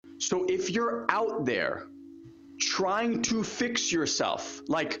So if you're out there trying to fix yourself,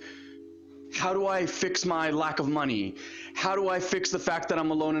 like, how do I fix my lack of money? How do I fix the fact that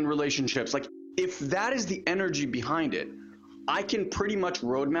I'm alone in relationships? Like, if that is the energy behind it, I can pretty much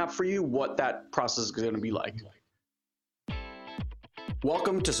roadmap for you what that process is going to be like.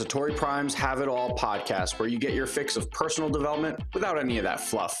 Welcome to Satori Prime's Have It All podcast, where you get your fix of personal development without any of that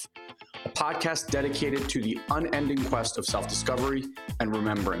fluff. A podcast dedicated to the unending quest of self-discovery and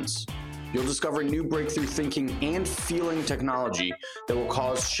remembrance. You'll discover new breakthrough thinking and feeling technology that will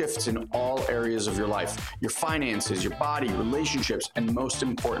cause shifts in all areas of your life, your finances, your body, relationships, and most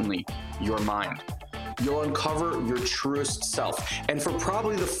importantly, your mind. You'll uncover your truest self, and for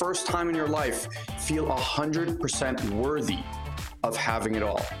probably the first time in your life, feel 100% worthy of having it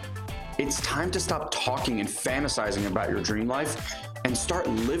all. It's time to stop talking and fantasizing about your dream life and start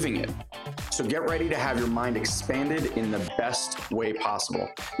living it. So get ready to have your mind expanded in the best way possible.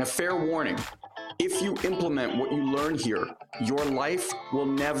 Now, fair warning, if you implement what you learn here, your life will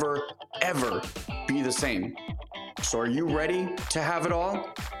never, ever be the same. So are you ready to have it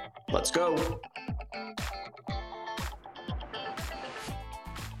all? Let's go.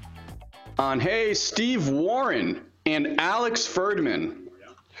 Hey, Steve Warren and Alex Ferdman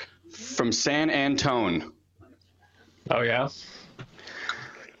from San Antone. Oh, yeah?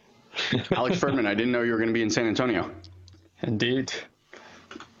 Alex Ferdman, I didn't know you were going to be in San Antonio. Indeed.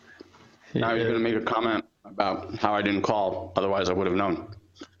 I was going to make a comment about how I didn't call. Otherwise, I would have known.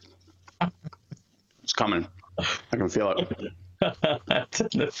 It's coming. I can feel it. It's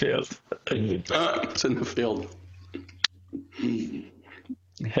in the field. It's in the field.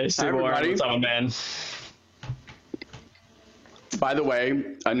 Hey, Steve Warren, what's up, man? By the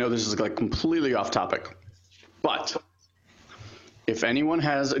way, I know this is like completely off topic, but if anyone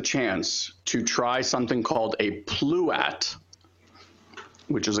has a chance to try something called a pluat,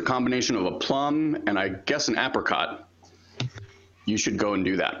 which is a combination of a plum and I guess an apricot, you should go and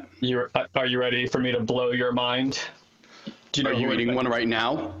do that. Are you ready for me to blow your mind? Are you eating one right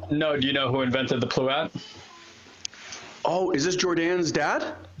now? No, do you know who invented the pluat? Oh, is this Jordan's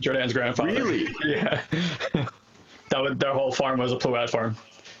dad? Jordan's grandfather. Really? Yeah. Their whole farm was a pluat farm.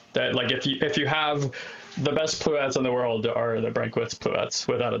 That, like, if you have the best pluats in the world, are the Brankwitz pluats,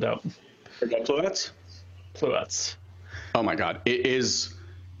 without a doubt. Are that pluats? Pluats. Oh my God, it's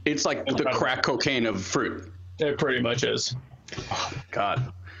like the crack cocaine of fruit. It pretty much is. Oh my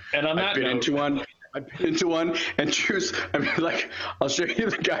God. And on that I've been into one, and choose. I mean, like, I'll show you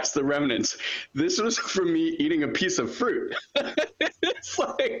the guys, the remnants. This was from me eating a piece of fruit. It's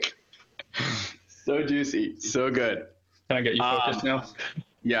like so juicy, so good. Can I get you focused now?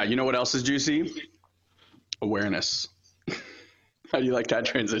 Yeah, you know what else is juicy? Awareness. How do you like that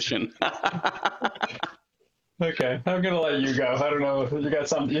transition? Okay, I'm gonna let you go. I don't know. You got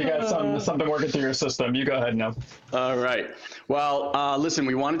something working through your system. You go ahead now. All right. Well, listen,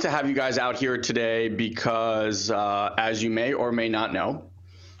 we wanted to have you guys out here today because, as you may or may not know,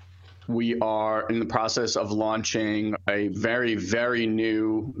 we are in the process of launching a very, very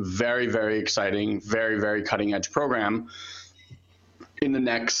new, very, very exciting, very, very cutting edge program in the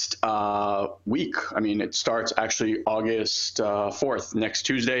next week. I mean, it starts actually August 4th. Next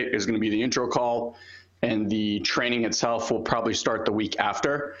Tuesday is going to be the intro call, and the training itself will probably start the week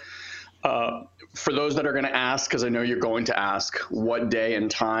after. For those that are going to ask, because I know you're going to ask, what day and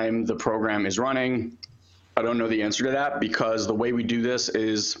time the program is running, I don't know the answer to that, because the way we do this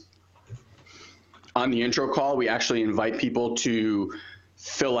is on the intro call, we actually invite people to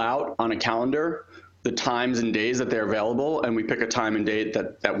fill out on a calendar the times and days that they're available, and we pick a time and date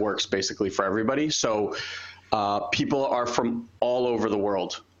that works basically for everybody. So people are from all over the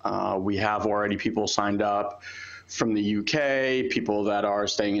world. We have already people signed up from the UK, people that are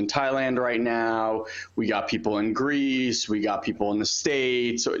staying in Thailand right now. We got people in Greece. We got people in the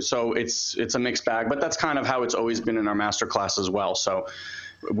States. So it's a mixed bag, but that's kind of how it's always been in our masterclass as well. So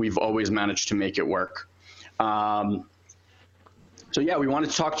we've always managed to make it work. So yeah, we wanted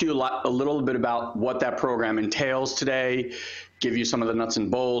to talk to you a little bit about what that program entails today, give you some of the nuts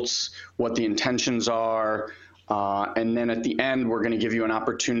and bolts, what the intentions are, and then at the end, we're going to give you an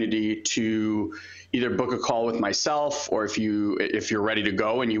opportunity to either book a call with myself, or if you're ready to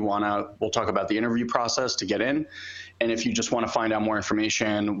go and we'll talk about the interview process to get in. And if you just want to find out more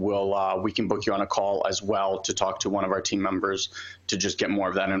information, we can book you on a call as well to talk to one of our team members to just get more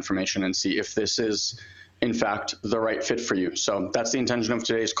of that information and see if this is, in fact, the right fit for you. So that's the intention of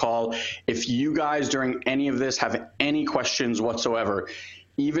today's call. If you guys during any of this have any questions whatsoever,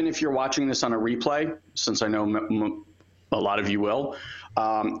 even if you're watching this on a replay, since I know a lot of you will,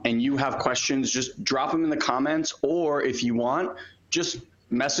 and you have questions, just drop them in the comments, or if you want, just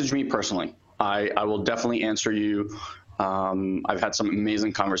message me personally. I will definitely answer you. I've had some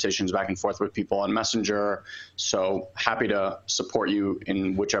amazing conversations back and forth with people on Messenger, so happy to support you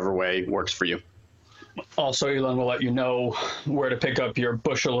in whichever way works for you. Also, Elon will let you know where to pick up your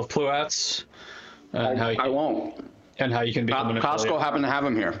bushel of Pluats. And I won't. And how you can become an affiliate. Costco happen to have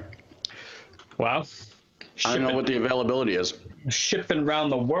them here. Wow. I don't know what the availability is. Shipping around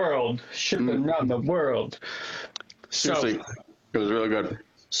the world. Shipping around the world. Seriously, it was really good.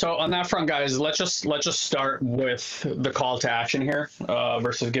 So on that front, guys, let's just start with the call to action here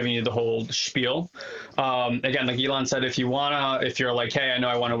versus giving you the whole spiel. Again, like Elon said, if you're like, hey, I know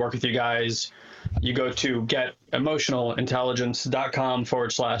I want to work with you guys, you go to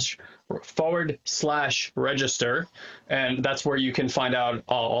getemotionalintelligence.com/register, and that's where you can find out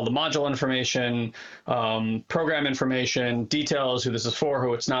all the module information, program information, details, who this is for,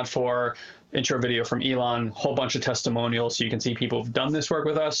 who it's not for, intro video from Elon, whole bunch of testimonials so you can see people who've done this work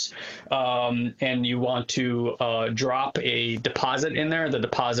with us. And you want to drop a deposit in there. The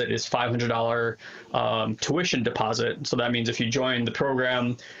deposit is $500 tuition deposit. So that means if you join the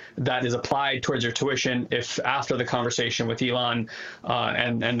program, that is applied towards your tuition. If after the conversation with Elon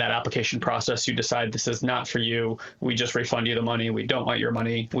and that application process, you decide this is not for you, we just refund you the money. We don't want your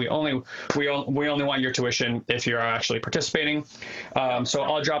money. We only want your tuition if you're actually participating. So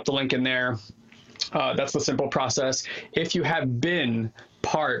I'll drop the link in there. That's the simple process. If you have been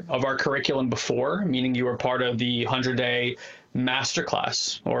part of our curriculum before, meaning you were part of the 100-day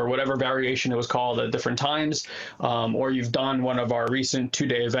masterclass or whatever variation it was called at different times, or you've done one of our recent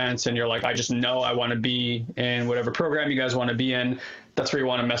 2-day events and you're like, I just know I want to be in whatever program you guys want to be in, that's where you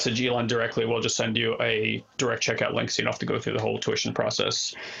want to message Elon directly. We'll just send you a direct checkout link so you don't have to go through the whole tuition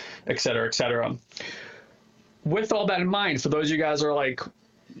process, et cetera, et cetera. With all that in mind, for those of you guys who are like,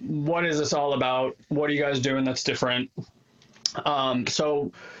 what is this all about? What are you guys doing that's different?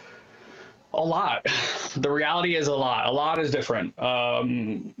 So a lot. The reality is a lot. A lot is different.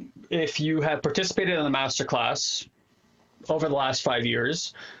 If you have participated in the masterclass over the last 5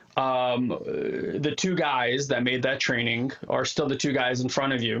 years, the two guys that made that training are still the two guys in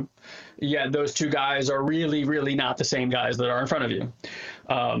front of you. Yet those two guys are really, really not the same guys that are in front of you.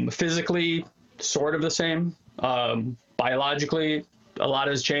 Physically, sort of the same. Biologically, a lot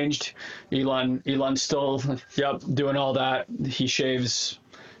has changed. Elon's still, doing all that. He shaves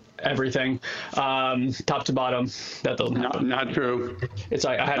everything, top to bottom. That doesn't happen. Not true. It's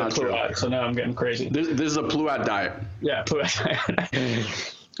like I had not a Pluat, so now I'm getting crazy. This is a Pluat diet. Yeah, Pluat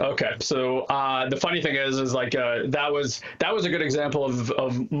diet. Okay, so the funny thing is like that was a good example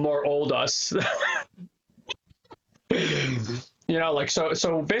of more old us. Like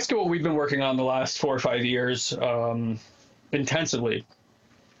so basically what we've been working on the last 4 or 5 years,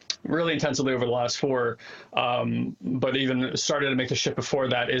 really intensively over the last 4, but even started to make the shift before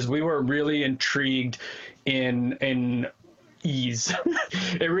that, is we were really intrigued in ease.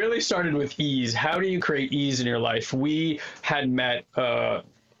 It really started with ease. How do you create ease in your life? We had met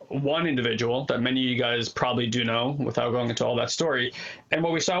one individual that many of you guys probably do know without going into all that story. And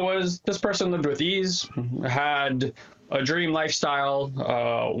what we saw was this person lived with ease, had a dream lifestyle,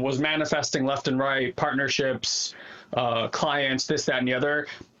 was manifesting left and right, partnerships, clients, this, that, and the other.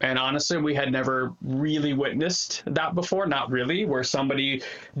 And honestly, we had never really witnessed that before, not really, where somebody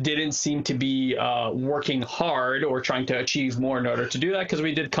didn't seem to be working hard or trying to achieve more in order to do that. Because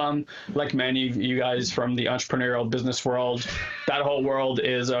we did come, like many of you guys, from the entrepreneurial business world. That whole world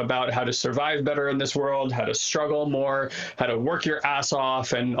is about how to survive better in this world, how to struggle more, how to work your ass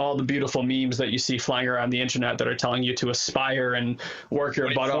off, and all the beautiful memes that you see flying around the internet that are telling you to aspire and work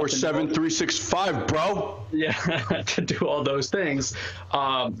your butt off. 4-7-3-6-5, bro. Yeah, to do all those things.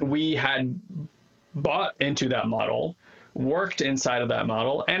 We had bought into that model, worked inside of that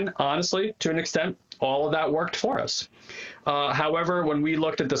model, and honestly, to an extent, all of that worked for us. However, when we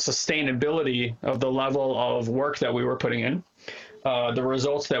looked at the sustainability of the level of work that we were putting in, the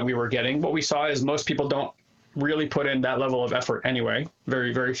results that we were getting, what we saw is most people don't really put in that level of effort anyway,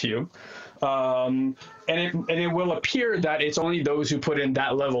 very, very few. And it will appear that it's only those who put in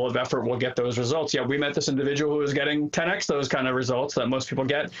that level of effort will get those results. Yeah, we met this individual who was getting 10x those kind of results that most people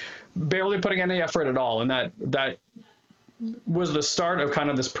get, barely putting any effort at all. And that was the start of kind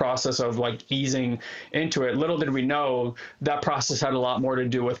of this process of like easing into it. Little did we know that process had a lot more to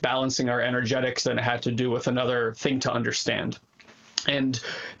do with balancing our energetics than it had to do with another thing to understand. And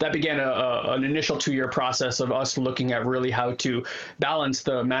that began an initial 2-year process of us looking at really how to balance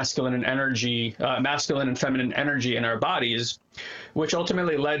the masculine and feminine energy in our bodies, which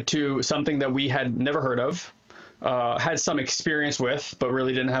ultimately led to something that we had never heard of, had some experience with, but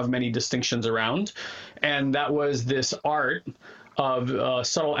really didn't have many distinctions around. And that was this art of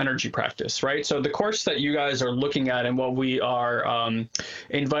subtle energy practice, right? So the course that you guys are looking at and what we are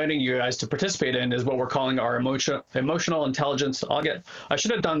inviting you guys to participate in is what we're calling our emotional intelligence. I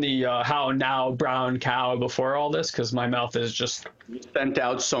should have done the how now brown cow before all this, because my mouth is just Sent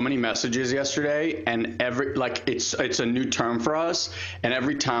out so many messages yesterday, and it's a new term for us, and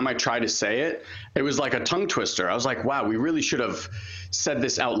every time I try to say it, it was like a tongue twister. I was like, wow, we really should have said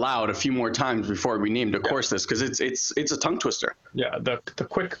this out loud a few more times before we named a course this, because it's a tongue twister. Yeah, the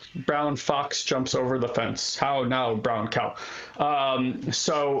quick brown fox jumps over the fence. How now, brown cow?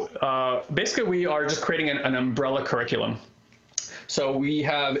 Basically, we are just creating an umbrella curriculum. So we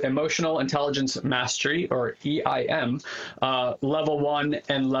have Emotional Intelligence Mastery, or EIM, level 1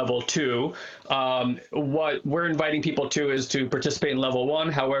 and level 2. What we're inviting people to is to participate in level 1.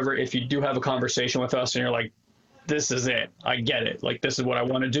 However, if you do have a conversation with us and you're like, this is it, I get it, like this is what I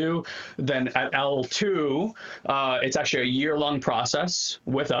want to do, then at L2, it's actually a year-long process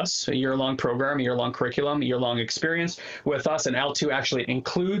with us, a year-long program, a year-long curriculum, a year-long experience with us, and L2 actually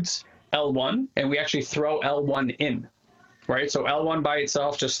includes L1, and we actually throw L1 in. Right, so L1 by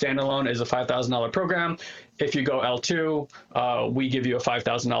itself, just standalone, is a $5,000 program. If you go L2, we give you a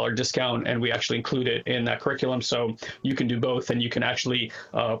 $5,000 discount, and we actually include it in that curriculum. So you can do both, and you can actually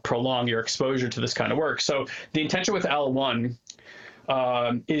prolong your exposure to this kind of work. So the intention with L1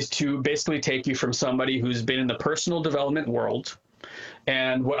 is to basically take you from somebody who's been in the personal development world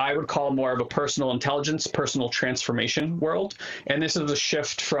and what I would call more of a personal intelligence, personal transformation world. And this is a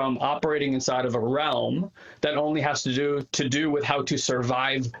shift from operating inside of a realm that only has to do with how to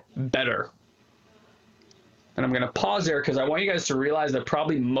survive better. And I'm going to pause there because I want you guys to realize that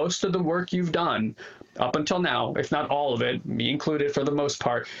probably most of the work you've done up until now, if not all of it, me included for the most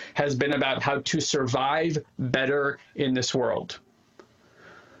part, has been about how to survive better in this world.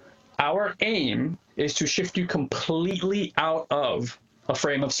 Our aim is to shift you completely out of a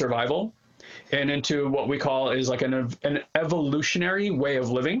frame of survival and into what we call is like an evolutionary way of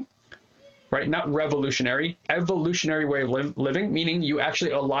living, right? Not revolutionary, evolutionary way of living, meaning you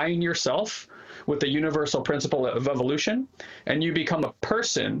actually align yourself with the universal principle of evolution, and you become a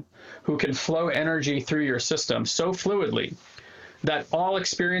person who can flow energy through your system so fluidly that all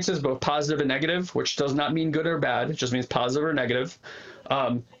experiences, both positive and negative, which does not mean good or bad, it just means positive or negative,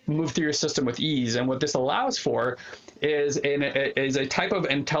 move through your system with ease. And what this allows for is a type of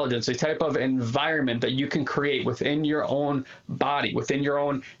intelligence, a type of environment that you can create within your own body, within your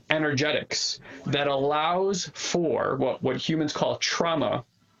own energetics, that allows for what humans call trauma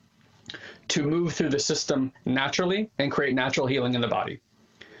to move through the system naturally and create natural healing in the body.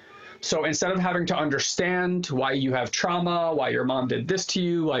 So instead of having to understand why you have trauma, why your mom did this to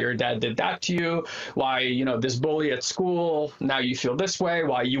you, why your dad did that to you, why, you know, this bully at school, now you feel this way,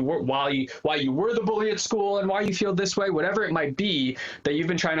 why you were the bully at school and why you feel this way, whatever it might be that you've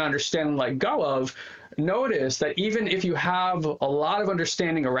been trying to understand and let go of, notice that even if you have a lot of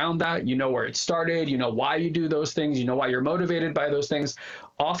understanding around that, you know where it started, you know why you do those things, you know why you're motivated by those things,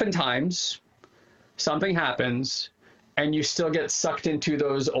 oftentimes something happens and you still get sucked into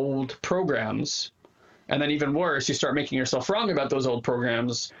those old programs. And then even worse, you start making yourself wrong about those old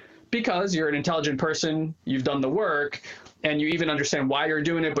programs because you're an intelligent person, you've done the work, and you even understand why you're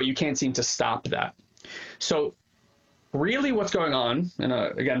doing it, but you can't seem to stop that. So really what's going on, and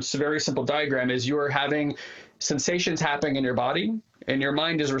again, it's a very simple diagram, is you're having sensations happening in your body, and your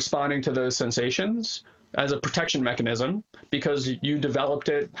mind is responding to those sensations as a protection mechanism because you developed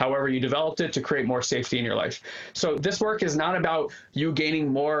it, however you developed it, to create more safety in your life. So this work is not about you gaining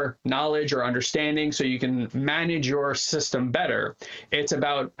more knowledge or understanding so you can manage your system better. It's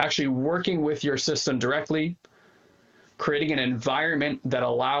about actually working with your system directly, creating an environment that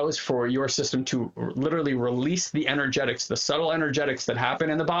allows for your system to literally release the energetics, the subtle energetics that happen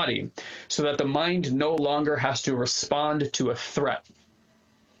in the body, so that the mind no longer has to respond to a threat.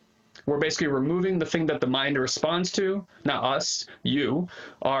 We're basically removing the thing that the mind responds to, not us, you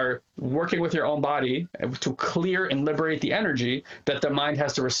are working with your own body to clear and liberate the energy that the mind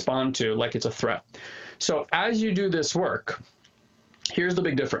has to respond to like it's a threat. So as you do this work, here's the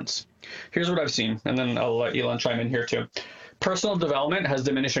big difference. Here's what I've seen, and then I'll let Elon chime in here too. Personal development has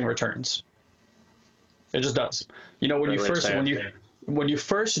diminishing returns. It just does. You know, when you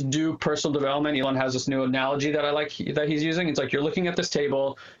first do personal development, Elon has this new analogy that I like that he's using. It's like you're looking at this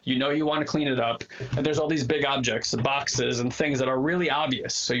table, you know you want to clean it up, and there's all these big objects, boxes, and things that are really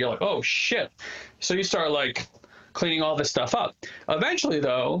obvious. So you're like, oh shit. So you start like cleaning all this stuff up. Eventually,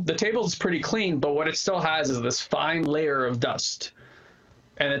 though, the table is pretty clean, but what it still has is this fine layer of dust.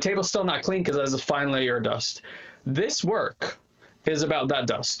 And the table's still not clean because it has a fine layer of dust. This work is about that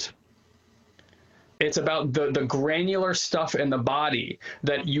dust. It's about the granular stuff in the body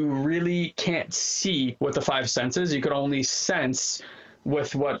that you really can't see with the five senses. You can only sense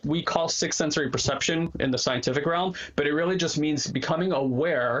with what we call sixth sensory perception in the scientific realm, but it really just means becoming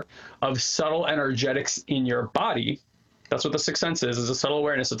aware of subtle energetics in your body. That's what the sixth sense is a subtle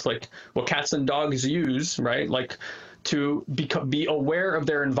awareness. It's like what cats and dogs use, right? Like to be aware of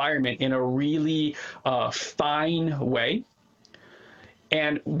their environment in a really fine way.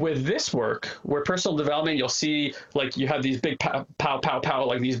 And with this work, where personal development, you'll see like you have these big pow, pow, pow,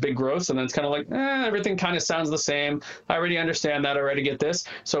 like these big growths, and then it's kind of like, everything kind of sounds the same. I already understand that, I already get this.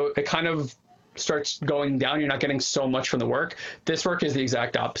 So it kind of starts going down. You're not getting so much from the work. This work is the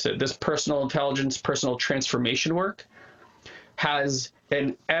exact opposite. This personal intelligence, personal transformation work has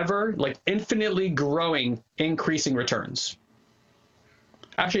an infinitely growing, increasing returns.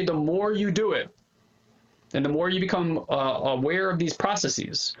 Actually, the more you do it, and the more you become aware of these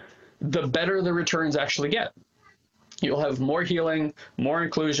processes, the better the returns actually get. You'll have more healing, more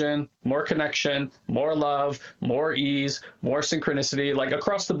inclusion, more connection, more love, more ease, more synchronicity, like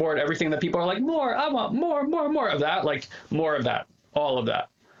across the board, everything that people are like, more, I want more of that, like more of that, all of that.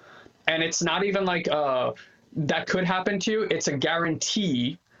 And it's not even like that could happen to you. It's a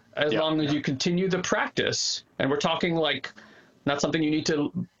guarantee as long as you continue the practice. And we're talking like, not something you need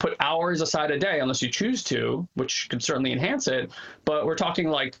to put hours aside a day unless you choose to, which can certainly enhance it. But we're talking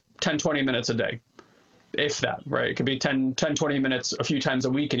like 10, 20 minutes a day, if that, right? It could be 10, 20 minutes a few times a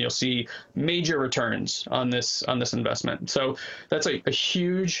week, and you'll see major returns on this investment. So that's a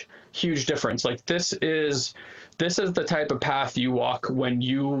huge, huge difference. Like this is the type of path you walk when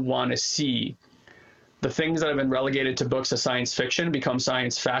you want to see the things that have been relegated to books of science fiction become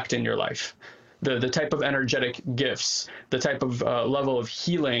science fact in your life. The type of energetic gifts, the type of level of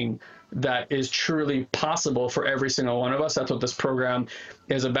healing that is truly possible for every single one of us. That's what this program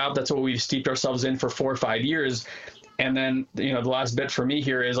is about. That's what we've steeped ourselves in for 4 or 5 years. And then, the last bit for me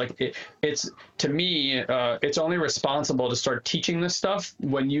here is like, it's to me, it's only responsible to start teaching this stuff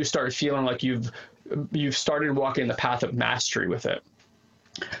when you start feeling like you've started walking the path of mastery with it.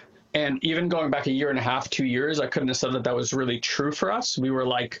 And even going back 1.5 years, 2 years, I couldn't have said that was really true for us. We were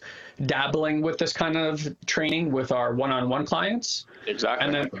like dabbling with this kind of training with our one-on-one clients. Exactly.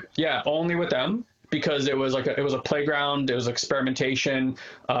 And then, only with them, because it was a playground, it was experimentation.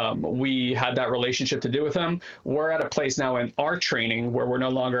 We had that relationship to do with them. We're at a place now in our training where we're no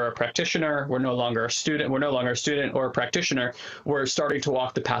longer a practitioner, we're no longer a student or a practitioner. We're starting to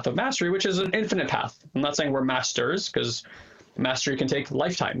walk the path of mastery, which is an infinite path. I'm not saying we're masters, because mastery can take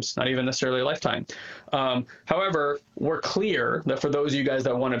lifetimes, not even necessarily a lifetime. However, we're clear that for those of you guys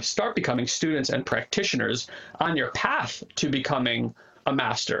that want to start becoming students and practitioners on your path to becoming a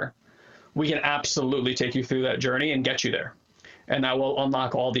master, we can absolutely take you through that journey and get you there. And that will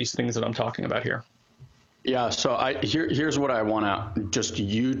unlock all these things that I'm talking about here. Yeah, so here's what I want just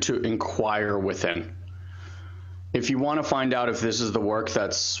you to inquire within. If you want to find out if this is the work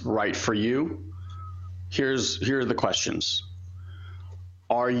that's right for you, here are the questions.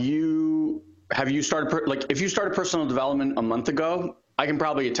 Have you started, like, if you started personal development a month ago, I can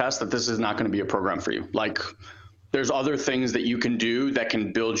probably attest that this is not going to be a program for you. Like, there's other things that you can do that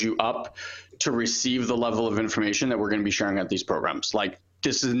can build you up to receive the level of information that we're going to be sharing at these programs. Like,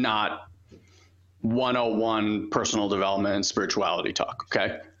 this is not 101 personal development and spirituality talk,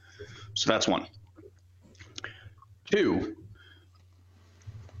 okay? So that's one. 2,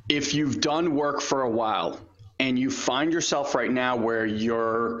 if you've done work for a while and you find yourself right now where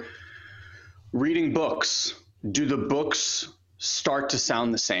you're reading books, do the books start to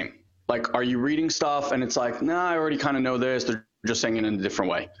sound the same? Like, are you reading stuff and it's like, nah, I already kind of know this, they're just saying it in a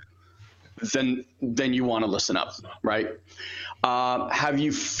different way? Then you want to listen up, right? Have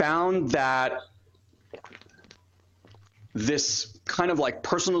you found that this kind of like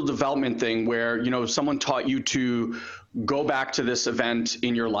personal development thing where, someone taught you to go back to this event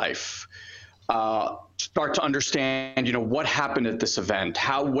in your life, start to understand, what happened at this event?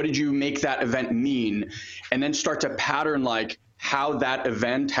 What did you make that event mean? And then start to pattern like how that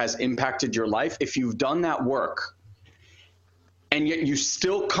event has impacted your life. If you've done that work and yet you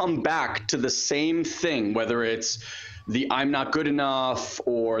still come back to the same thing, whether it's the I'm not good enough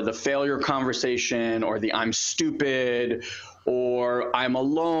or the failure conversation or the I'm stupid or I'm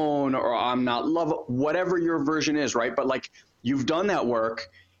alone or I'm not loved, whatever your version is, right? But like, you've done that work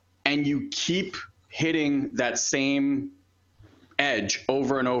and you keep hitting that same edge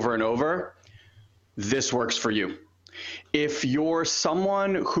over and over and over, this works for you. If you're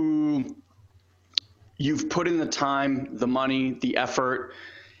someone who you've put in the time, the money, the effort,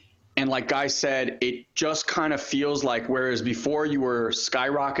 And like Guy said, it just kind of feels like, whereas before you were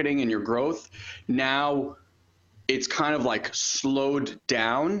skyrocketing in your growth, now it's kind of like slowed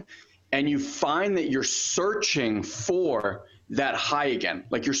down, and you find that you're searching for that high again.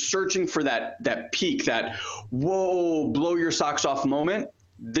 Like you're searching for that peak, that whoa, blow your socks off moment.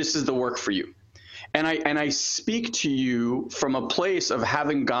 This is the work for you. And I speak to you from a place of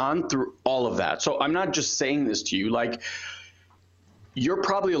having gone through all of that. So I'm not just saying this to you, like, you're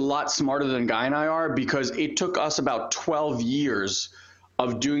probably a lot smarter than Guy and I are, because it took us about 12 years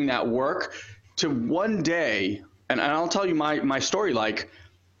of doing that work to one day, and I'll tell you my story. Like,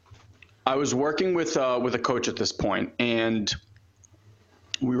 I was working with a coach at this point, and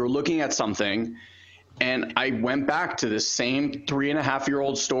we were looking at something, and I went back to the same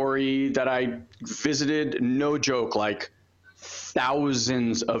 3.5-year-old story that I visited, no joke, like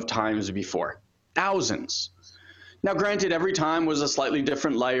thousands of times before. Thousands. Now, granted, every time was a slightly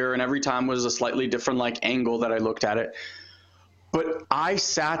different layer, and every time was a slightly different like angle that I looked at it. But I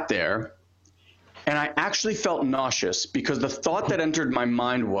sat there and I actually felt nauseous, because the thought that entered my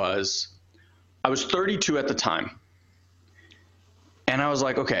mind was, I was 32 at the time. And I was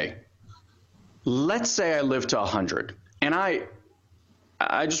like, okay, let's say I live to 100. And I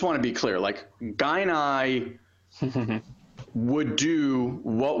just want to be clear, like, Guy and I would do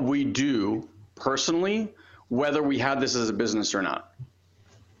what we do personally, whether we had this as a business or not.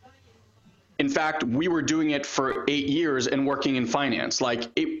 In fact, we were doing it for 8 years and working in finance. Like,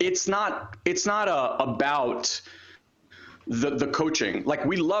 it's not about the coaching. Like,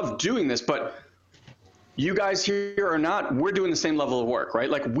 we love doing this, but you guys here or not, we're doing the same level of work, right?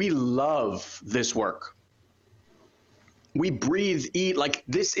 Like, we love this work. We breathe, eat, like,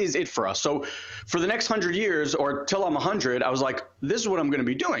 this is it for us. So for the next 100 years, or till I'm 100, I was like, this is what I'm going to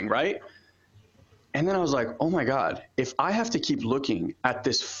be doing, right? And then I was like, oh my God, if I have to keep looking at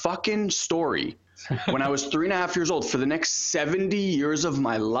this fucking story when I was 3.5 years old for the next 70 years of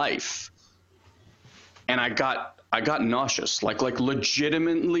my life, and I got nauseous, like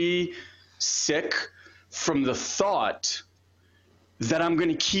legitimately sick from the thought that I'm going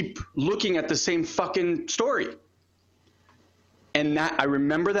to keep looking at the same fucking story. And that, I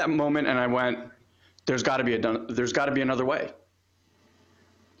remember that moment, and I went, there's got to be another way.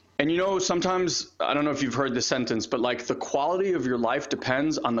 And you know, sometimes, I don't know if you've heard this sentence, but like, the quality of your life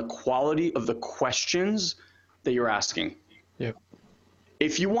depends on the quality of the questions that you're asking. Yep.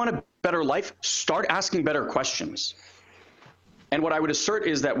 If you want a better life, start asking better questions. And what I would assert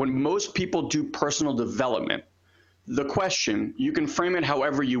is that when most people do personal development, the question, you can frame it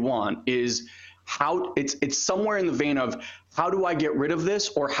however you want, is how it's somewhere in the vein of, how do I get rid of this,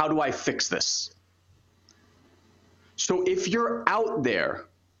 or how do I fix this? So if you're out there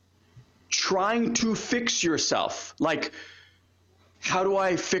trying to fix yourself, like, how do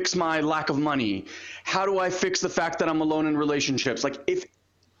I fix my lack of money? How do I fix the fact that I'm alone in relationships? Like,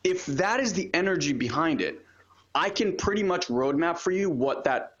 if that is the energy behind it, I can pretty much roadmap for you what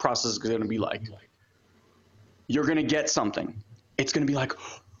that process is going to be like. You're going to get something. It's going to be like,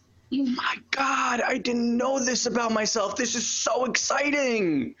 oh my God, I didn't know this about myself. This is so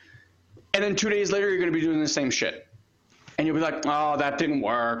exciting. And then 2 days later, you're going to be doing the same shit. And you'll be like, oh, that didn't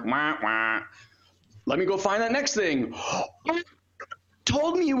work. Wah, wah. Let me go find that next thing.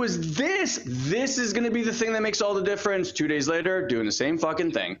 Told me it was this. This is going to be the thing that makes all the difference. 2 days later, doing the same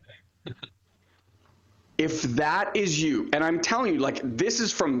fucking thing. If that is you, and I'm telling you, like, this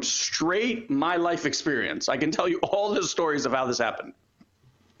is from straight my life experience. I can tell you all the stories of how this happened.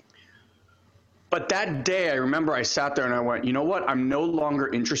 But that day, I remember I sat there and I went, you know what? I'm no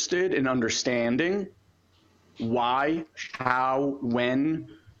longer interested in understanding why, how, when,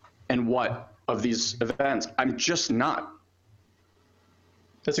 and what of these events. I'm just not.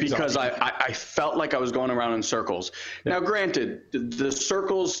 That's exactly. Because I felt like I was going around in circles. Yeah. Now, granted, the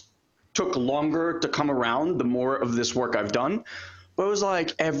circles took longer to come around the more of this work I've done. But it was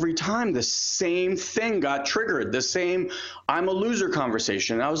like every time the same thing got triggered, the same I'm a loser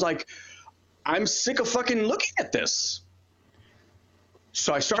conversation. And I was like, I'm sick of fucking looking at this.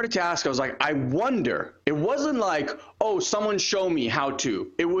 So I started to ask, I was like, I wonder. It wasn't like, oh, someone show me how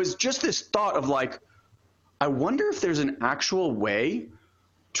to. It was just this thought of like, I wonder if there's an actual way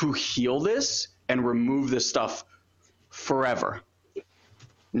to heal this and remove this stuff forever.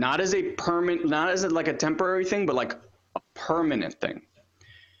 Not as a permanent, not as like a temporary thing, but like a permanent thing.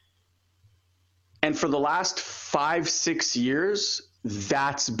 And for the last 5-6 years,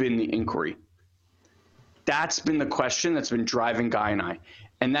 that's been the inquiry. That's been the question that's been driving Guy and I.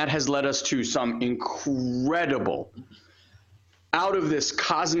 And that has led us to some incredible, out of this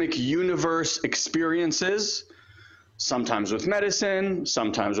cosmic universe experiences, sometimes with medicine,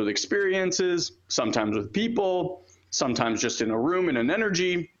 sometimes with experiences, sometimes with people, sometimes just in a room in an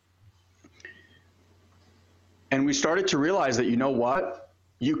energy. And we started to realize that, you know what?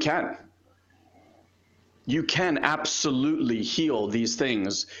 You can absolutely heal these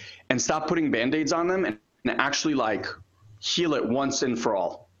things and stop putting Band-Aids on them and actually like heal it once and for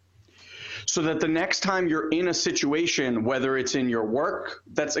all. So that the next time you're in a situation, whether it's in your work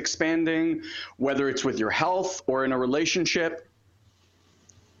that's expanding, whether it's with your health or in a relationship,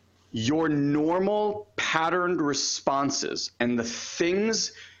 your normal patterned responses and the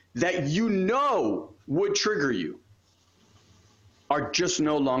things that you know would trigger you are just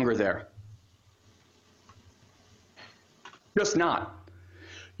no longer there. Just not.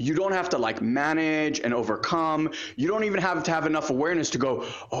 You don't have to like manage and overcome. You don't even have to have enough awareness to go,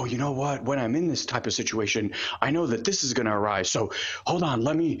 oh, you know what? When I'm in this type of situation, I know that this is going to arise. So hold on,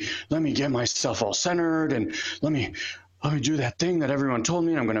 let me get myself all centered and let me do that thing that everyone told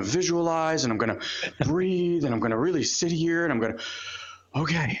me. And I'm going to visualize and I'm going to breathe and I'm going to really sit here and I'm going to,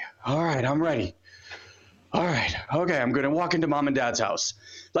 okay, all right, I'm ready. All right, okay, I'm going to walk into mom and dad's house.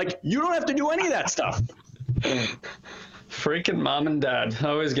 Like, you don't have to do any of that stuff. Freaking mom and dad,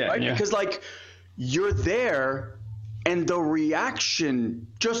 always getting right? you. Because like you're there and the reaction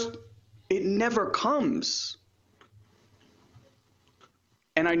just, it never comes.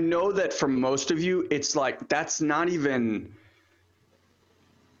 And I know that for most of you, it's like, that's not even,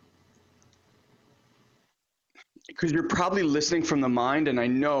 because you're probably listening from the mind. And I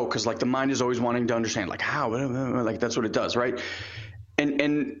know, because like the mind is always wanting to understand like how, like that's what it does. Right.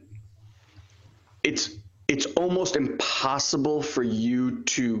 And it's almost impossible for you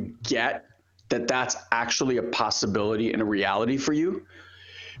to get that that's actually a possibility and a reality for you,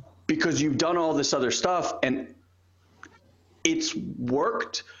 because you've done all this other stuff and it's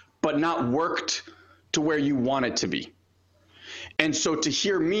worked, but not worked to where you want it to be. And so to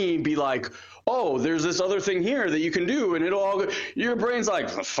hear me be like, oh, there's this other thing here that you can do and it'll all go, your brain's like,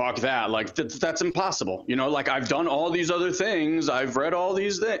 fuck that. Like that's impossible. You know, like I've done all these other things. I've read all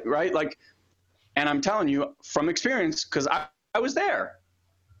these things, right? Like, and I'm telling you from experience, because I was there.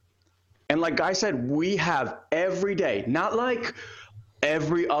 And like Guy said, we have every day, not like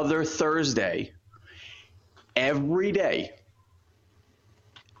every other Thursday, every day,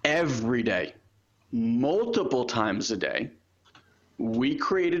 multiple times a day, we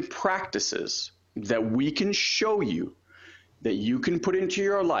created practices that we can show you, that you can put into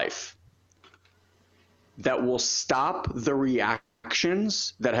your life, that will stop the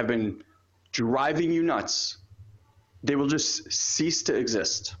reactions that have been driving you nuts. They will just cease to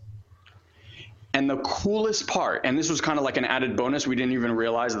exist. And the coolest part, and this was kind of like an added bonus, we didn't even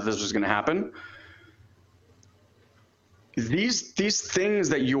realize that this was going to happen. These things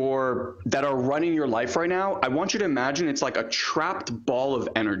that are running your life right now, I want you to imagine it's like a trapped ball of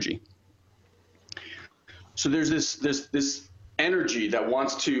energy. So there's this energy that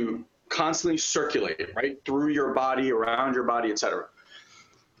wants to constantly circulate, right, through your body, around your body, etc.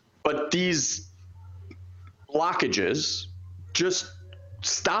 But these blockages just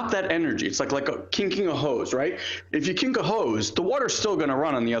stop that energy. It's like a kinking a hose, right? If you kink a hose, the water's still going to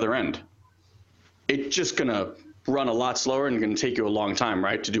run on the other end. It's just going to run a lot slower and going to take you a long time,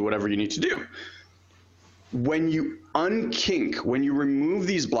 right, to do whatever you need to do. When you unkink, when you remove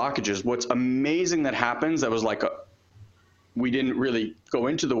these blockages, what's amazing that happens, that was like we didn't really go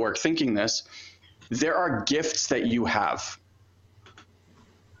into the work thinking this, there are gifts that you have.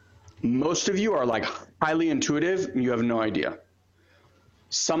 Most of you are like highly intuitive and you have no idea.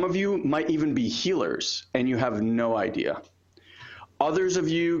 Some of you might even be healers and you have no idea. Others of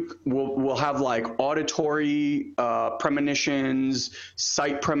you will have like auditory premonitions,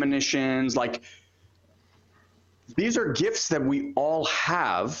 sight premonitions. Like, these are gifts that we all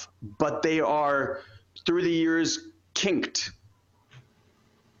have, but they are through the years kinked.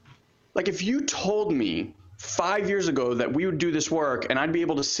 Like, if you told me 5 years ago that we would do this work and I'd be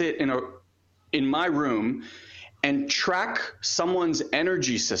able to sit in my room and track someone's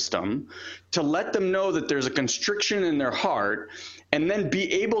energy system to let them know that there's a constriction in their heart, and then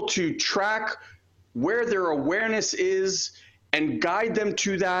be able to track where their awareness is and guide them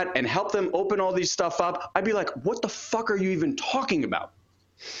to that and help them open all these stuff up, I'd be like, what the fuck are you even talking about?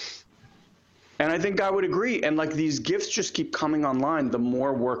 And I think I would agree. And like, these gifts just keep coming online the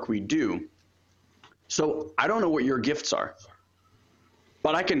more work we do. So I don't know what your gifts are,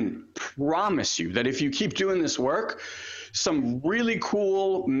 but I can promise you that if you keep doing this work, some really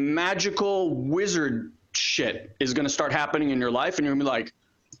cool, magical wizard shit is going to start happening in your life. And you're going to be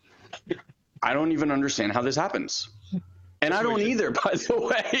like, I don't even understand how this happens. And I don't either, by the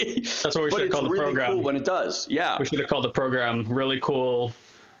way. That's what we should call the really program. Cool when it does. Yeah. We should have called the program Really Cool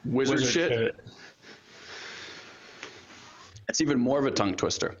Wizard Shit. It's even more of a tongue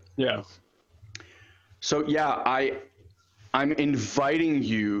twister. Yeah. So yeah, I'm inviting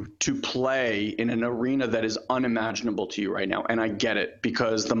you to play in an arena that is unimaginable to you right now. And I get it,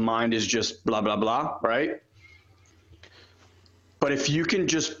 because the mind is just blah, blah, blah, right? But if you can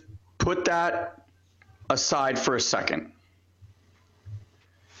just put that aside for a second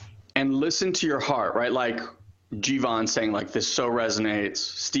and listen to your heart, right? Like Jivan saying, like, this so resonates.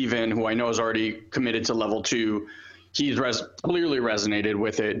 Steven, who I know is already committed to level 2, he's clearly resonated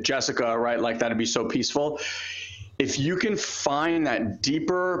with it. Jessica, right? Like, that'd be so peaceful. If you can find that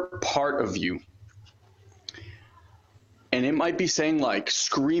deeper part of you, and it might be saying, like,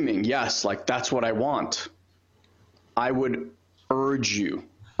 screaming, yes, like, that's what I want. I would urge you,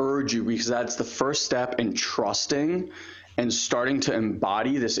 because that's the first step in trusting and starting to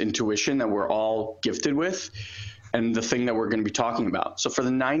embody this intuition that we're all gifted with, and the thing that we're going to be talking about. So for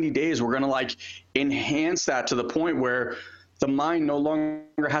the 90 days, we're going to, like, enhance that to the point where the mind no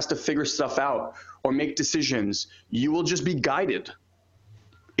longer has to figure stuff out or make decisions. You will just be guided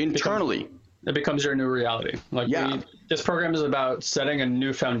internally. It becomes your new reality. Like, this program is about setting a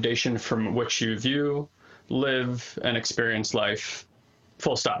new foundation from which you view, live, and experience life.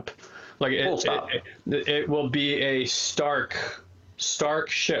 Full stop. Like, it will be a stark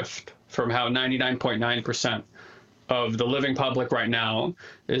shift from how 99.9% of the living public right now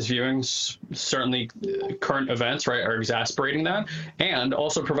is viewing. Certainly current events, right, are exasperating that, and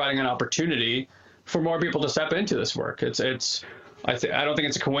also providing an opportunity for more people to step into this work. I don't think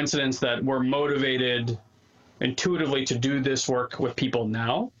it's a coincidence that we're motivated intuitively to do this work with people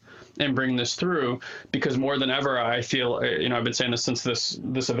now and bring this through, because more than ever, I feel, I've been saying this since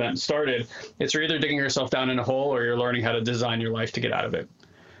this event started, it's you're either digging yourself down in a hole or you're learning how to design your life to get out of it,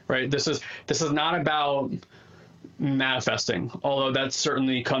 right? This is not about manifesting, although that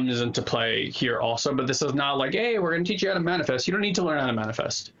certainly comes into play here also, but this is not like, hey, we're going to teach you how to manifest. You don't need to learn how to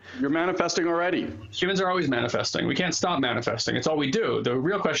manifest. You're manifesting already. Humans are always manifesting. We can't stop manifesting. It's all we do. The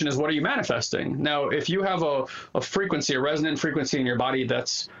real question is, what are you manifesting? Now, if you have a frequency, a resonant frequency in your body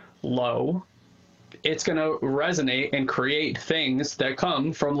that's low, it's going to resonate and create things that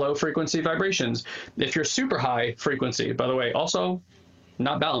come from low frequency vibrations. If you're super high frequency, by the way, also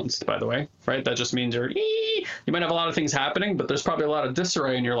not balanced, by the way, right? That just means you might have a lot of things happening, but there's probably a lot of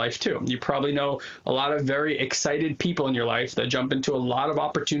disarray in your life too. You probably know a lot of very excited people in your life that jump into a lot of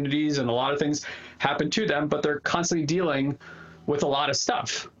opportunities, and a lot of things happen to them, but they're constantly dealing with a lot of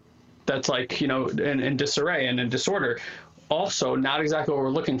stuff that's, like, in disarray and in disorder. Also, not exactly what we're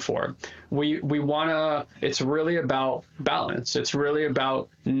looking for. We want to, it's really about balance. It's really about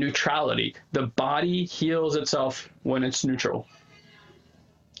neutrality. The body heals itself when it's neutral.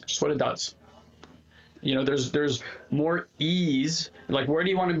 Just what it does. There's more ease. Like, where do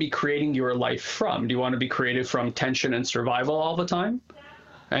you want to be creating your life from? Do you want to be created from tension and survival all the time?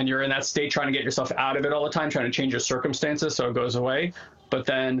 And you're in that state trying to get yourself out of it all the time, trying to change your circumstances so it goes away. But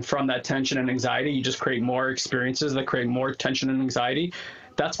then from that tension and anxiety, you just create more experiences that create more tension and anxiety.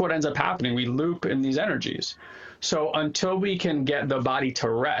 That's what ends up happening. We loop in these energies. So until we can get the body to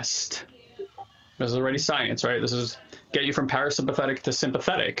rest, this is already science, right? This is get you from parasympathetic to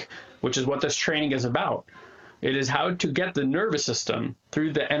sympathetic, which is what this training is about. It is how to get the nervous system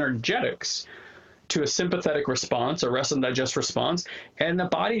through the energetics to a sympathetic response, a rest and digest response, and the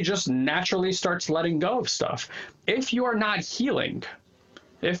body just naturally starts letting go of stuff. If you are not healing,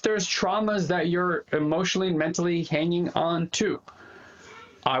 if there's traumas that you're emotionally and mentally hanging on to,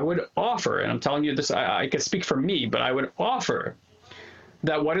 I would offer, and I'm telling you this, I can speak for me, but I would offer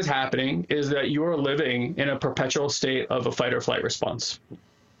that what is happening is that you're living in a perpetual state of a fight or flight response.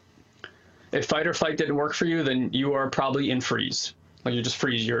 If fight or flight didn't work for you, then you are probably in freeze. Like, you just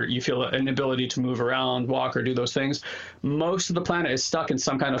freeze. You feel an inability to move around, walk, or do those things. Most of the planet is stuck in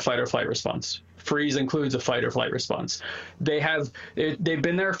some kind of fight or flight response. Freeze includes a fight or flight response. They've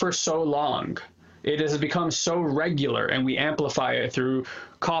been there for so long. It has become so regular, and we amplify it through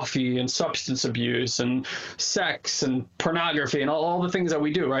coffee and substance abuse and sex and pornography and all the things that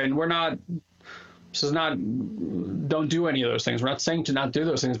we do, right? And don't do any of those things. We're not saying to not do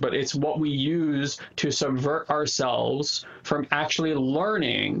those things, but it's what we use to subvert ourselves from actually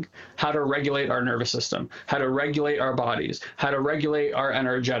learning how to regulate our nervous system, how to regulate our bodies, how to regulate our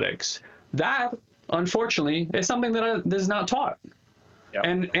energetics. That, unfortunately, is something that is not taught. Yep.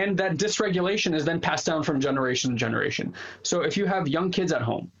 And that dysregulation is then passed down from generation to generation. So if you have young kids at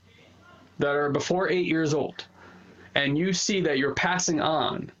home that are before 8 years old, and you see that you're passing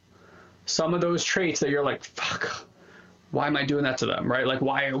on some of those traits that you're like, fuck, Why am I doing that to them, right? Like,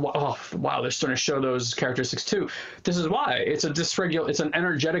 why? Oh, wow, they're starting to show those characteristics too. This is why it's it's an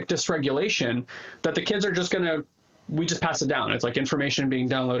energetic dysregulation that the kids are just gonna. We just pass it down. It's like information being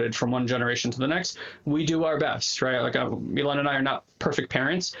downloaded from one generation to the next. We do our best, right? Like Elon and I are not perfect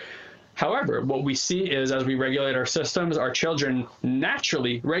parents. However, what we see is as we regulate our systems, our children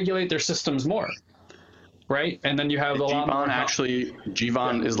naturally regulate their systems more. Right, and then you have a lot more.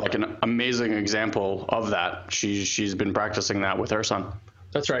 Jivan is like an amazing example of that. She's been practicing that with her son.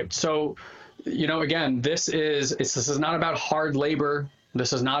 That's right. So, you know, again, this is not about hard labor.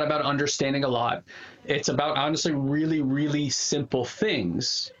 This is not about understanding a lot. It's about honestly really, really simple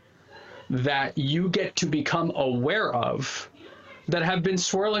things that you get to become aware of that have been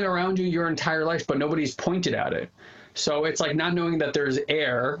swirling around you your entire life, but nobody's pointed at it. So it's like not knowing that there's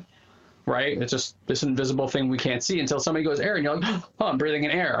air. Right? It's just this invisible thing we can't see until somebody goes air and you're like, oh, I'm breathing in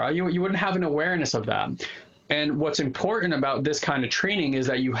air. You wouldn't have an awareness of that. And what's important about this kind of training is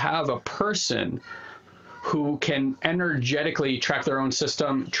that you have a person who can energetically track their own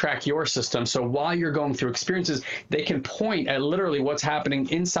system, track your system. So while you're going through experiences, they can point at literally what's happening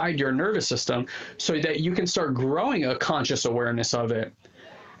inside your nervous system so that you can start growing a conscious awareness of it.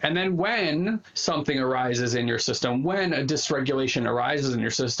 And then when something arises in your system, when a dysregulation arises in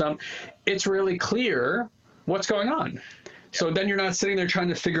your system, it's really clear what's going on. So then you're not sitting there trying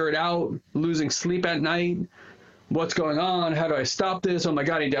to figure it out, losing sleep at night. What's going on? How do I stop this? Oh my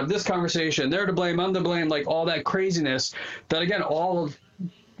God, I need to have this conversation. They're to blame, I'm to blame, like all that craziness that again, all of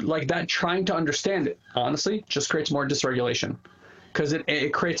like that trying to understand it, honestly, just creates more dysregulation. Because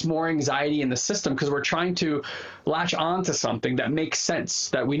it creates more anxiety in the system because we're trying to latch on to something that makes sense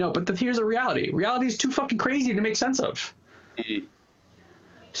that we know. But here's a reality. Reality is too fucking crazy to make sense of.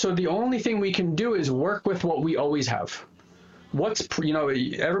 So the only thing we can do is work with what we always have.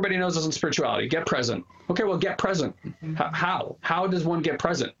 Everybody knows this in spirituality. Get present. Okay, well, get present. How? How does one get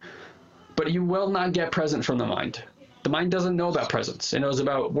present? But you will not get present from the mind. The mind doesn't know about presence. It knows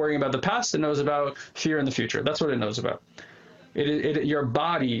about worrying about the past. It knows about fear in the future. That's what it knows about. Your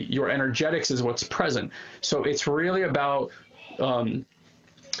body, your energetics is what's present. So it's really about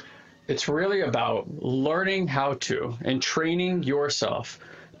learning how to and training yourself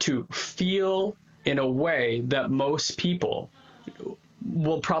to feel in a way that most people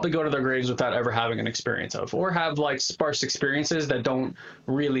will probably go to their graves without ever having an experience of, or have like sparse experiences that don't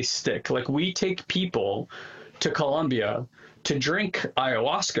really stick. Like we take people to Colombia to drink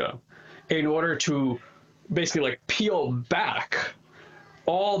ayahuasca in order to basically like peel back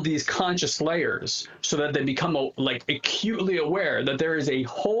all these conscious layers so that they become like acutely aware that there is a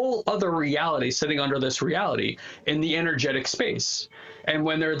whole other reality sitting under this reality in the energetic space. And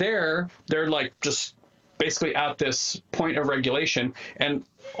when they're there, they're like just basically at this point of regulation, and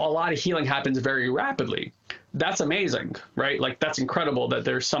a lot of healing happens very rapidly. That's amazing, right? Like that's incredible that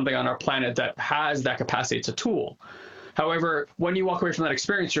there's something on our planet that has that capacity. It's a tool. However, when you walk away from that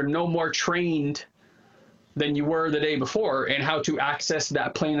experience, you're no more trained than you were the day before in how to access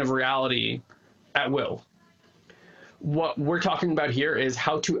that plane of reality at will. What we're talking about here is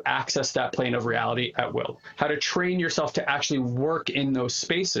how to access that plane of reality at will, how to train yourself to actually work in those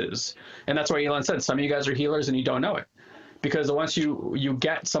spaces. And that's why Elon said, some of you guys are healers and you don't know it. Because once you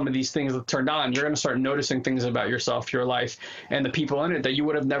get some of these things turned on, you're going to start noticing things about yourself, your life, and the people in it that you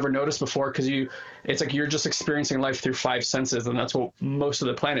would have never noticed before, because it's like you're just experiencing life through five senses, and that's what most of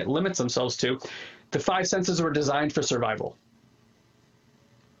the planet limits themselves to. The five senses were designed for survival.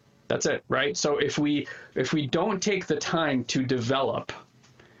 That's it, right? So if we don't take the time to develop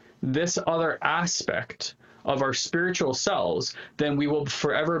this other aspect of our spiritual selves, then we will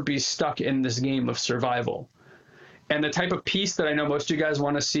forever be stuck in this game of survival. And the type of peace that I know most of you guys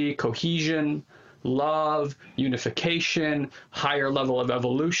want to see, cohesion, love, unification, higher level of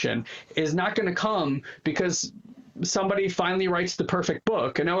evolution, is not going to come because somebody finally writes the perfect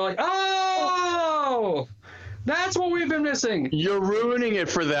book. And now we're like, oh, that's what we've been missing. You're ruining it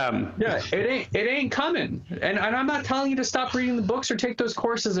for them. Yeah, it ain't coming. And I'm not telling you to stop reading the books or take those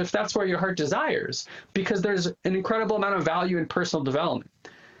courses if that's what your heart desires, because there's an incredible amount of value in personal development.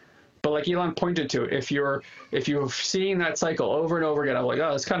 But like Elon pointed to, if you're seeing that cycle over and over again, I'm like,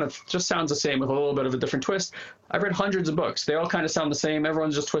 oh, this kind of just sounds the same with a little bit of a different twist. I've read hundreds of books. They all kind of sound the same.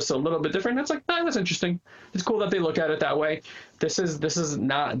 Everyone's just twisted a little bit different. It's like, that's interesting. It's cool that they look at it that way. This is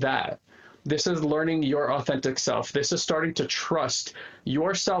not that. This is learning your authentic self. This is starting to trust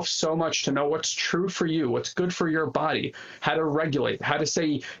yourself so much to know what's true for you, what's good for your body, how to regulate, how to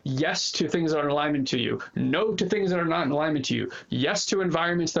say yes to things that are in alignment to you, no to things that are not in alignment to you, yes to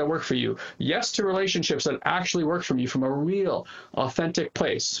environments that work for you, yes to relationships that actually work for you from a real, authentic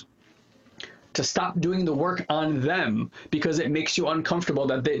place. to stop doing the work on them because it makes you uncomfortable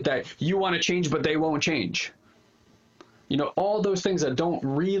that you want to change, but they won't change. You know, all those things that don't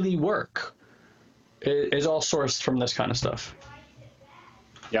really work is all sourced from this kind of stuff.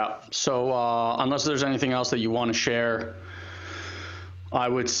 Yeah. So unless there's anything else that you want to share, I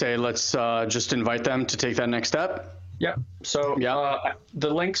would say let's just invite them to take that next step. Yeah. So the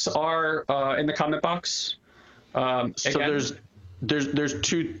links are in the comment box. So again, there's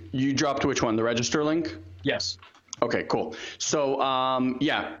two. You dropped which one? The register link? yes. Okay, cool. So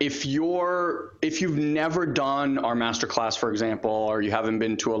yeah, if you've never done our masterclass, for example, or you haven't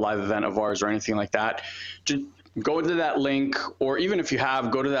been to a live event of ours or anything like that, just go to that link, or even if you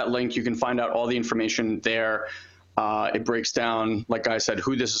have, go to that link. You can find out all the information there. It breaks down, like I said,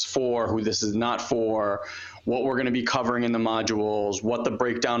 who this is for, who this is not for, what we're going to be covering in the modules, what the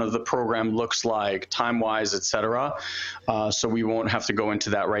breakdown of the program looks like, time-wise, etc. So we won't have to go into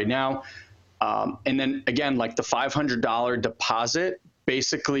that right now. And then again, like the $500 deposit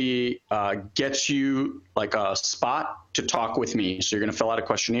basically gets you like a spot to talk with me. So you're going to fill out a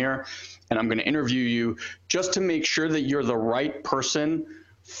questionnaire, and I'm going to interview you just to make sure that you're the right person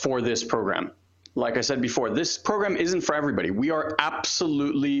for this program. Like I said before, this program isn't for everybody. We are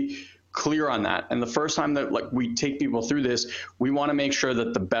absolutely clear on that. And the first time that we take people through this, we want to make sure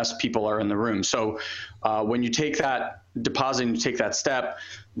that the best people are in the room. So when you take that deposit and you take that step,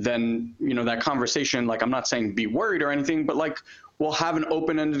 then, you know, that conversation, like, I'm not saying be worried or anything, but like, we'll have an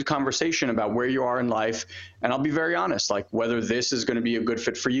open-ended conversation about where you are in life. And I'll be very honest, like whether this is going to be a good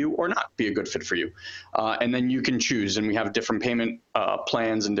fit for you or not be a good fit for you. And then you can choose, and we have different payment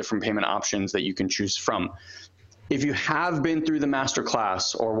plans and different payment options that you can choose from. If you have been through the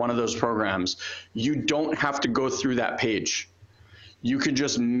masterclass or one of those programs, you don't have to go through that page. You could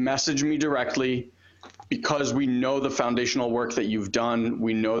just message me directly, because we know the foundational work that you've done.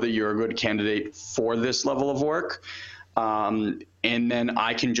 We know that you're a good candidate for this level of work. And then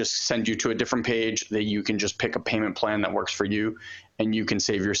I can just send you to a different page that you can just pick a payment plan that works for you, and you can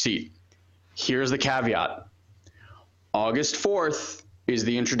save your seat. Here's the caveat. August 4th is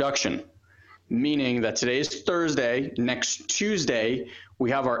the introduction, meaning that today is Thursday. Next Tuesday,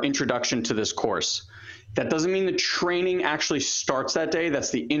 we have our introduction to this course. That doesn't mean the training actually starts that day.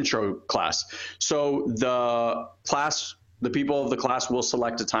 That's the intro class. So the people of the class will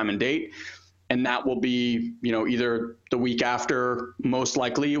select a time and date, and that will be, you know, either the week after, most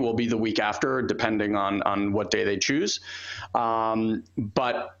likely will be the week after, depending on what day they choose.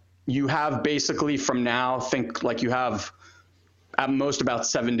 But you have basically from now, think like you have at most about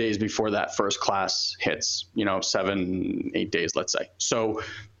 7 days before that first class hits, you know, 7-8 days, let's say. So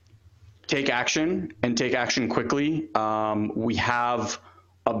take action, and take action quickly. We have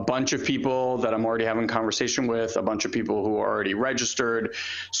a bunch of people that I'm already having conversation with, a bunch of people who are already registered.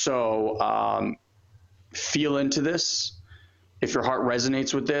 So feel into this. If your heart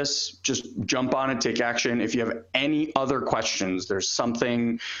resonates with this, just jump on it, take action. If you have any other questions, there's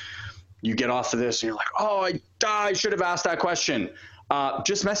something you get off of this and you're like, oh, I should have asked that question.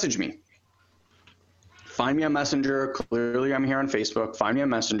 Just message me. Find me on Messenger. Clearly, I'm here on Facebook. Find me on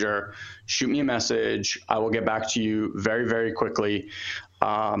Messenger. Shoot me a message. I will get back to you very, very quickly.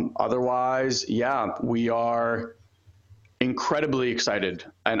 Otherwise, yeah, we are incredibly excited.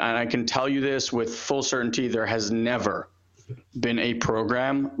 And I can tell you this with full certainty, there has never been a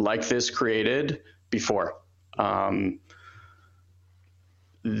program like this created before.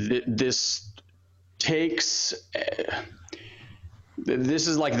 This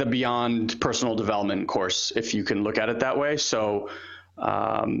is like the beyond personal development course, if you can look at it that way. So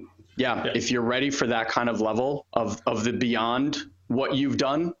yeah, if you're ready for that kind of level of the beyond what you've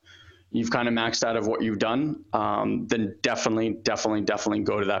done, you've kind of maxed out of what you've done, then definitely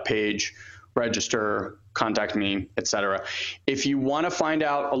go to that page, register, contact me, etc. If you want to find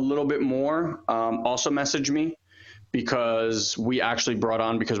out a little bit more, also message me, because we actually brought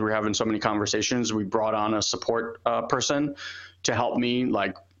on, because we're having so many conversations, we brought on a support person to help me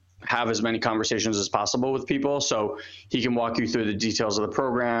like have as many conversations as possible with people. So he can walk you through the details of the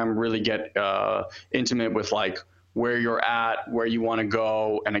program, really get intimate with like where you're at, where you want to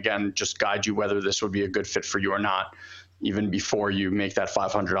go, and again, just guide you whether this would be a good fit for you or not, even before you make that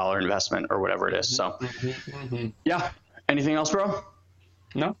 $500 investment or whatever it is. So yeah, anything else, bro?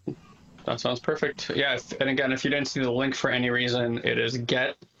 No, that sounds perfect. Yeah, and again, if you didn't see the link for any reason, it is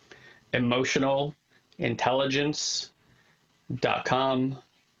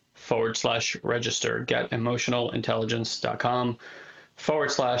GetEmotionalIntelligence.com/register.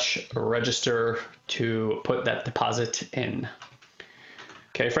 GetEmotionalIntelligence.com/register to put that deposit in.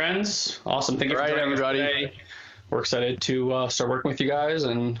 Okay, friends. Awesome. Thank you for joining us today. We're excited to start working with you guys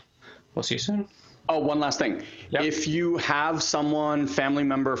and we'll see you soon. Oh, one last thing. Yep. If you have someone, family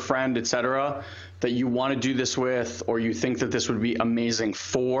member, friend, etc., that you want to do this with, or you think that this would be amazing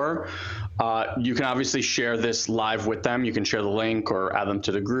for, you can obviously share this live with them. You can share the link or add them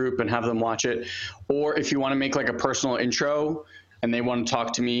to the group and have them watch it. Or if you want to make like a personal intro and they want to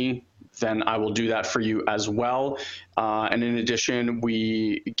talk to me, then I will do that for you as well. And in addition,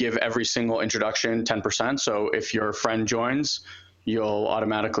 we give every single introduction 10%. So if your friend joins, you'll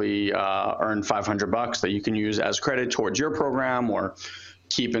automatically earn $500 that you can use as credit towards your program, or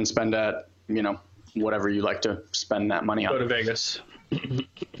keep and spend at, whatever you like to spend that money on. Go to Vegas.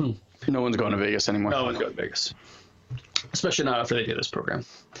 No one's going to Vegas anymore. No one's going to Vegas, especially not after they do this program.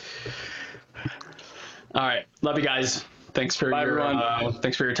 All right, love you guys. Thanks for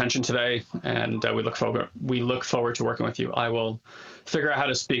thanks for your attention today, and we look forward to working with you. I will figure out how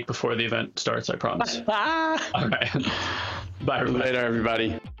to speak before the event starts. I promise. All right. Bye, everybody. Later,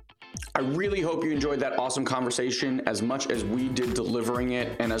 everybody. I really hope you enjoyed that awesome conversation as much as we did delivering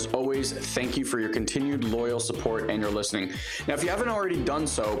it. And as always, thank you for your continued loyal support and your listening. Now, if you haven't already done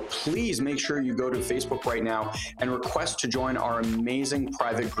so, please make sure you go to Facebook right now and request to join our amazing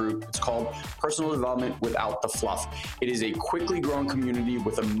private group. It's called Personal Development Without the Fluff. It is a quickly growing community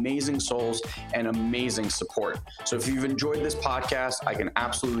with amazing souls and amazing support. So if you've enjoyed this podcast, I can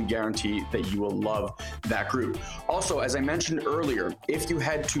absolutely guarantee that you will love that group. Also, as I mentioned earlier, if you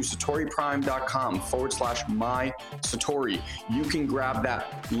head to satoriprime.com/mysatori, you can grab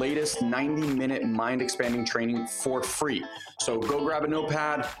that latest 90-minute mind-expanding training for free. So go grab a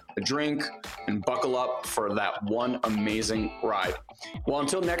notepad, a drink, and buckle up for that one amazing ride. Well,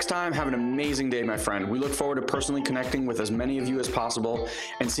 until next time, have an amazing day, my friend. We look forward to personally connecting with as many of you as possible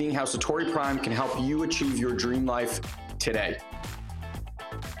and seeing how Satori Prime can help you achieve your dream life today.